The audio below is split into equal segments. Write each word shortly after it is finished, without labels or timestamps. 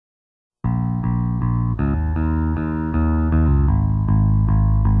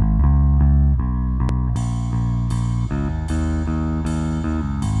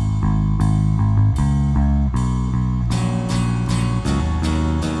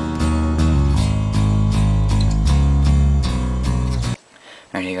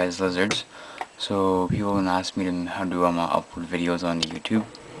Alright, hey guys, Lizards. So people have asked me to how to upload videos on YouTube.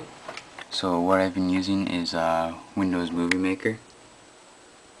 So what I've been using is Windows Movie Maker.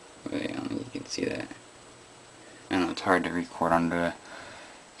 Wait, you can see that. I know it's hard to record on the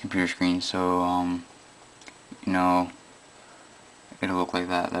computer screen, so you know, it'll look like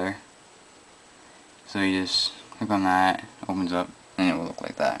that there. So you just click on that, opens up, and it will look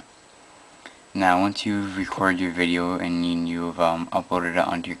like that. Now once you've recorded your video and you've uploaded it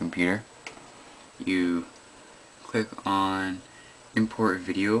onto your computer, you click on import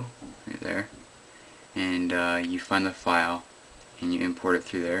video right there, and you find the file and you import it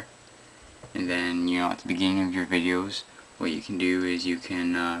through there. And then, you know, at the beginning of your videos, what you can do is you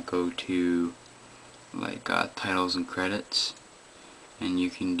can go to like titles and credits, and you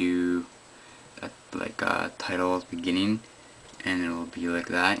can do like a title at the beginning, and it'll be like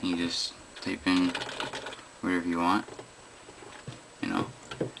that, and you just type in whatever you want, you know,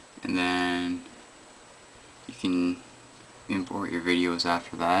 and then you can import your videos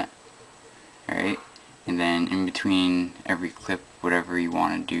after that. Alright, and then in between every clip, whatever you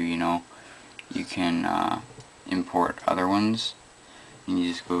want to do, you know, you can import other ones, and you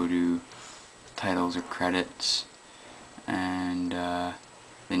just go to titles or credits, and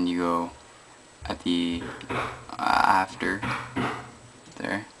then you go at the after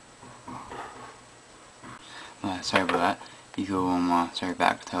there. Sorry about that. You go sorry,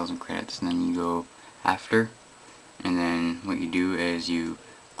 back to titles and credits, and then you go after, and then what you do is you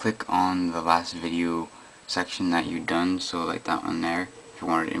click on the last video section that you've done, so like that one there, if you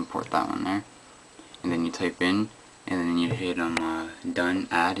wanted to import that one there, and then you type in, and then you hit on done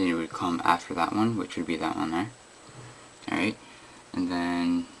add, and it would come after that one, which would be that one there. Alright, and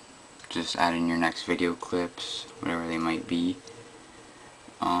then just add in your next video clips, whatever they might be.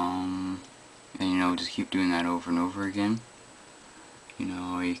 And you know, just keep doing that over and over again. You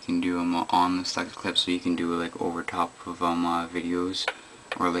know, you can do them on the selected clips, so you can do it like over top of videos,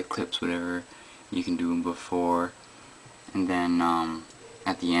 or like clips, whatever. You can do them before, and then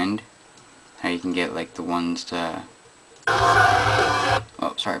at the end, how you can get like the ones to.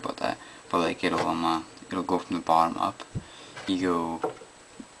 Oh, sorry about that. But like it'll go from the bottom up. You go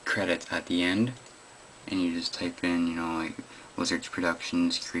credits at the end, and you just type in, you know, like Lizards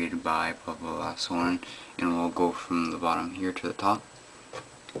Productions created by blah blah blah, so on, and it will go from the bottom here to the top,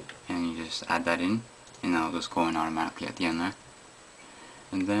 and you just add that in, and that'll just go in automatically at the end there.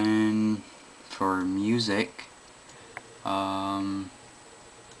 And then for music,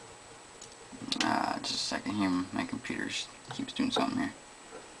 just a second here, my computer keeps doing something here.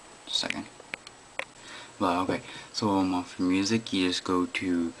 Just a second. Well, okay, so for music, you just go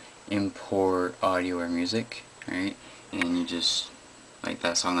to import audio or music, right? And you just, like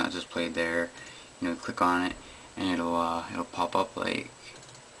that song that just played there, you know, click on it, and it'll pop up like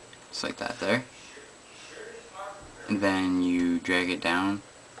just like that there. And then you drag it down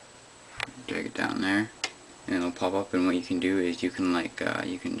there, and it'll pop up. And what you can do is you can like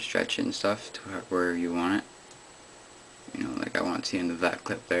you can stretch it and stuff to wherever you want it. You know, like I want it to the end of that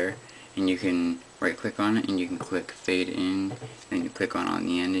clip there, and you can right click on it and you can click fade in, then you click on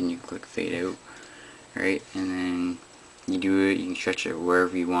the end and you click fade out, right? And then you do it, you can stretch it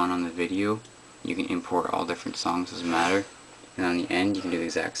wherever you want on the video. You can import all different songs, doesn't matter. And on the end you can do the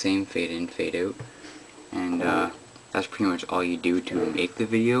exact same, fade in, fade out. And that's pretty much all you do to make the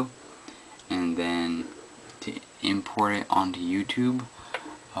video. And then to import it onto YouTube,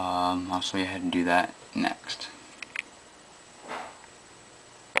 I'll show you how to do that next.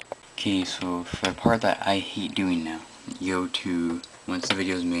 Okay, so for the part that I hate doing now, you go to, once the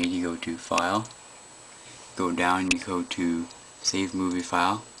video is made, you go to File, go down, you go to Save Movie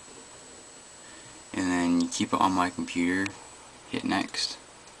File, and then you keep it on my computer, hit Next,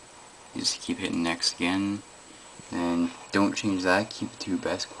 you just keep hitting Next again, and don't change that, keep it to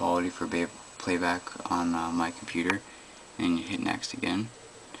best quality for playback on my computer, and you hit Next again,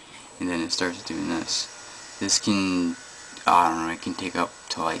 and then it starts doing this. This can, I don't know, it can take up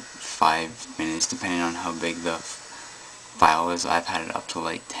to like 5 minutes depending on how big the file is. I've had it up to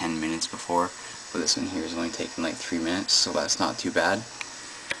like 10 minutes before, but this one here is only taking like 3 minutes, so that's not too bad.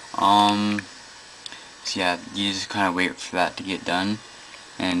 So yeah, you just kind of wait for that to get done,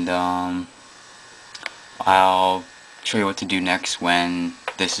 and I'll show you what to do next when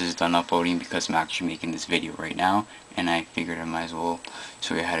this is done uploading, because I'm actually making this video right now, and I figured I might as well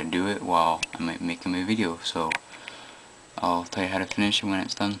show you how to do it while I'm making my video. So I'll tell you how to finish it when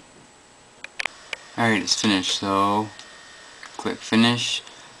it's done. Alright, it's finished, so click finish.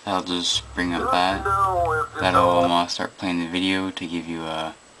 That'll just bring up that. That'll start playing the video to give you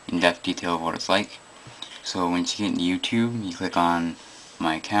a in-depth detail of what it's like. So once you get into YouTube, you click on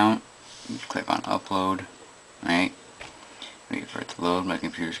my account, click on upload, right? Wait for it to load. My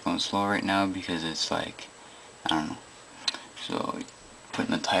computer's going slow right now because it's like, I don't know. So put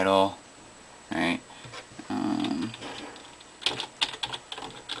in the title, right?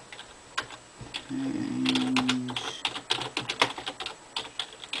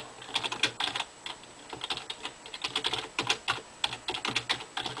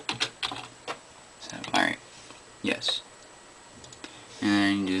 Alright, yes. And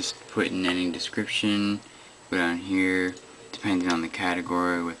then you just put in any description, go down here, depending on the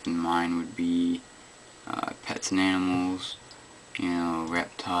category. Within mine would be pets and animals, you know,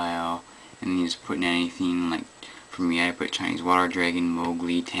 reptile, and then you just put in anything. Like for me, I put Chinese water dragon,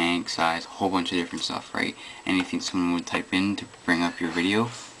 Mowgli, tank, size, a whole bunch of different stuff, right? Anything someone would type in to bring up your video.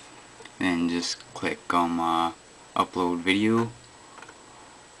 Then just click upload video,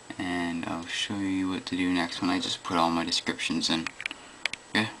 and I'll show you what to do next when I just put all my descriptions in.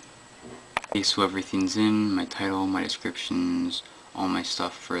 Okay, so everything's in, my title, my descriptions, all my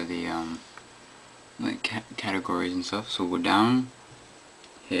stuff for the like categories and stuff. So go down,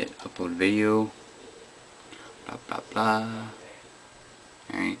 hit upload video, blah blah blah.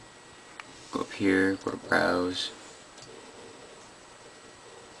 Alright, go up here, go to browse,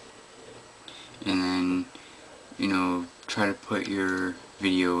 and then, you know, try to put your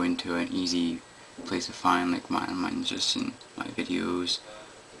video into an easy place to find. Like mine's just in my videos.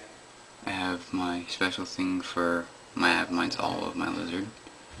 I have my special thing for mine's all of my lizard.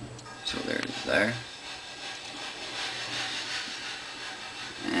 So there.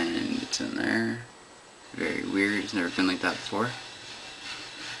 And it's in there. Very weird, it's never been like that before.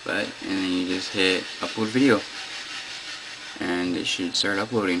 And then you just hit upload video, and it should start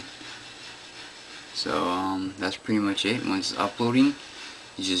uploading. So that's pretty much it. Once it's uploading,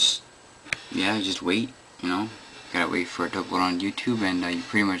 you just wait, you know. Gotta wait for it to upload on YouTube, and you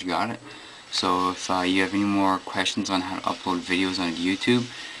pretty much got it. So if you have any more questions on how to upload videos on YouTube,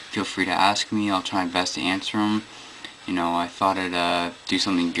 feel free to ask me. I'll try my best to answer them. You know, I thought I'd do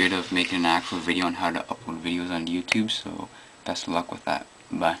something good of making an actual video on how to upload videos on YouTube, so best of luck with that.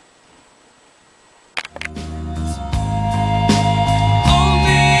 Bye.